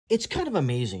it's kind of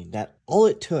amazing that all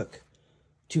it took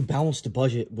to balance the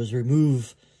budget was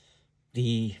remove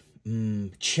the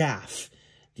chaff,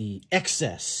 the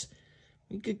excess,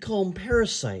 you could call them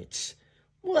parasites,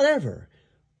 whatever,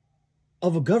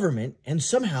 of a government, and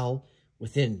somehow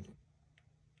within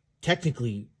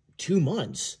technically 2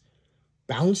 months,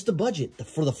 balance the budget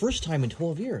for the first time in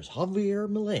 12 years. Javier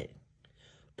Milei,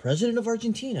 president of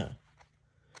Argentina,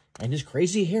 and his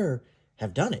crazy hair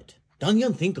have done it. Done the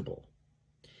unthinkable.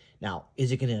 Now,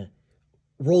 is it going to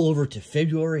roll over to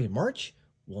February and March?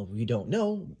 Well, we don't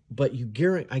know, but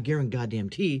I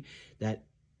guarantee that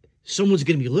someone's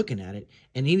going to be looking at it,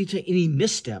 and any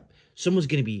misstep, someone's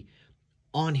going to be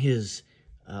on his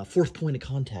fourth point of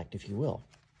contact, if you will.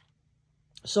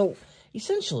 So,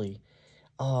 essentially,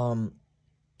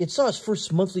 it saw its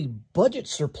first monthly budget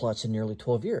surplus in nearly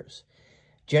 12 years.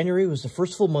 January was the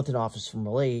first full month in office for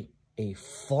Milei, a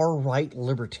far-right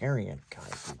libertarian, God,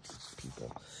 I hate these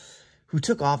people, who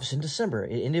took office in December.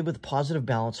 It ended with a positive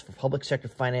balance for public sector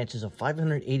finances of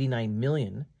 $589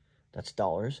 million, that's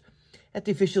dollars, at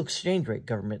the official exchange rate,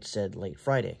 government said late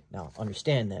Friday. Now,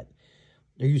 understand that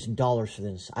they're using dollars for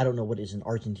this. I don't know what is in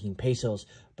Argentine pesos,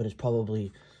 but it's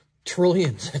probably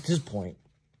trillions at this point.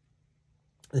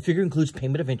 The figure includes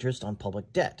payment of interest on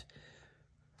public debt.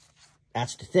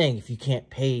 That's the thing. If you can't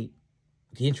pay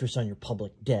the interest on your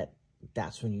public debt,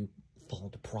 that's when you fall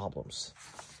into problems.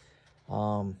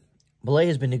 Milei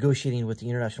has been negotiating with the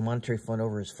International Monetary Fund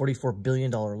over his $44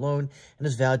 billion loan and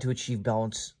has vowed to achieve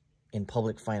balance in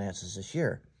public finances this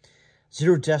year.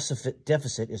 Zero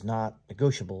deficit is not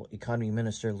negotiable, Economy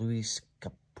Minister Luis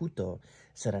Caputo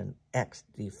said on X,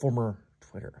 the former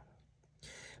Twitter.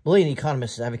 Milei and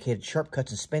economists have advocated sharp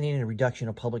cuts in spending and a reduction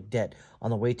of public debt on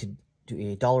the way to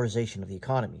a dollarization of the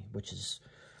economy, which is,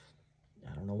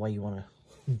 I don't know why you want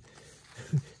to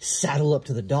saddle up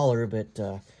to the dollar, but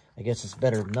I guess it's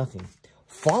better than nothing.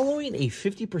 Following a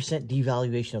 50%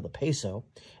 devaluation of the peso,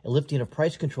 a lifting of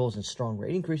price controls and strong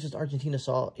rate increases, Argentina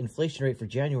saw inflation rate for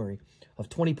January of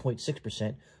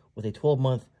 20.6% with a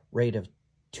 12-month rate of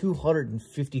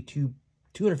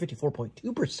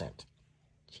 254.2%.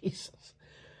 Jesus.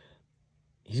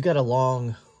 He's got a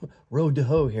long road to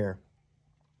hoe here.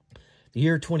 The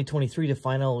year 2023, the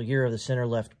final year of the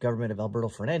center-left government of Alberto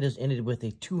Fernandez, ended with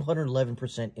a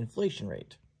 211% inflation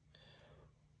rate.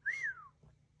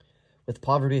 With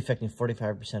poverty affecting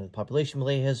 45% of the population,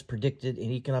 Milei has predicted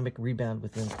an economic rebound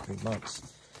within 3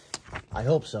 months. I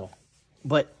hope so.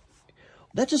 But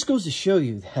that just goes to show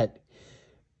you that,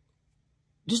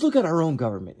 just look at our own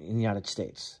government in the United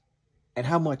States and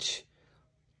how much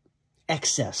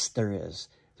excess there is.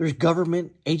 There's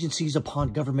government agencies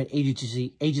upon government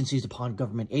agencies upon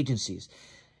government agencies.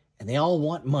 And they all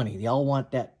want money. They all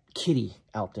want that kitty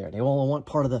out there. They all want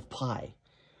part of the pie.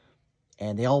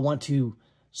 And they all want to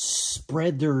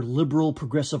spread their liberal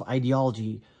progressive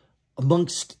ideology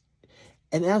amongst,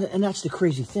 and that's the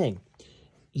crazy thing.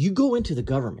 You go into the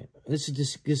government, this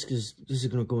is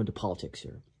going to go into politics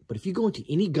here, but if you go into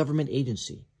any government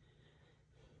agency,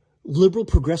 liberal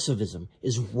progressivism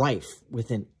is rife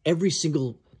within every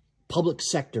single public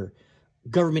sector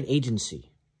government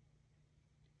agency.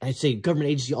 I'd say government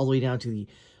agency all the way down to the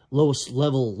lowest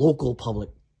level local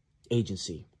public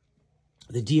agency.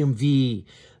 The DMV,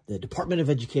 the Department of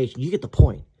Education, you get the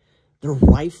point. They're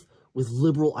rife with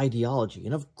liberal ideology.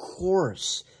 And of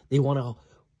course, they want to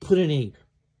put in a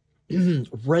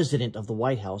resident of the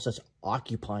White House that's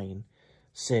occupying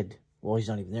said, well, he's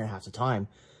not even there half the time.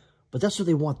 But that's where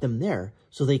they want them there,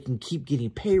 so they can keep getting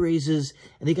pay raises,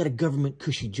 and they got a government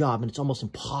cushy job, and it's almost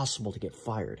impossible to get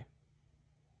fired.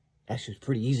 Actually, it's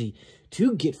pretty easy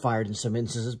to get fired in some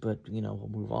instances, but, you know, we'll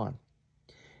move on.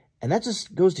 And that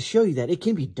just goes to show you that it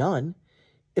can be done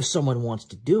if someone wants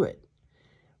to do it.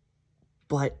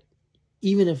 But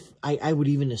even if, I would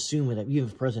even assume that even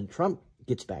if President Trump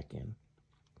gets back in,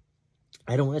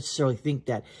 I don't necessarily think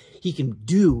that he can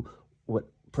do what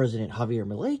President Javier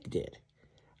Milei did.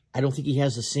 I don't think he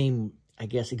has the same, I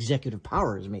guess, executive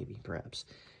powers, maybe, perhaps.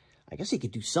 I guess he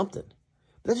could do something.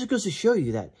 But that just goes to show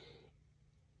you that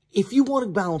if you want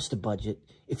to balance the budget,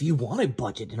 if you want a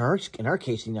budget, in our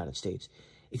case, in the United States,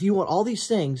 if you want all these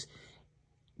things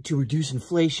to reduce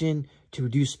inflation, to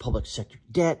reduce public sector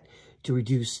debt, to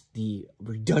reduce the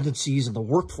redundancies in the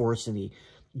workforce and the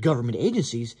government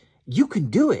agencies, you can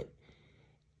do it.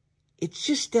 It's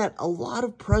just that a lot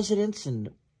of presidents and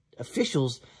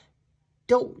officials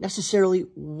don't necessarily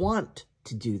want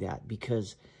to do that,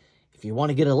 because if you want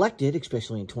to get elected,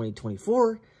 especially in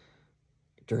 2024,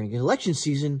 during an election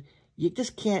season, you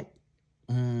just can't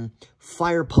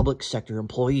fire public sector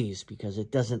employees, because it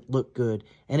doesn't look good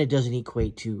and it doesn't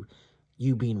equate to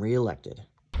you being reelected.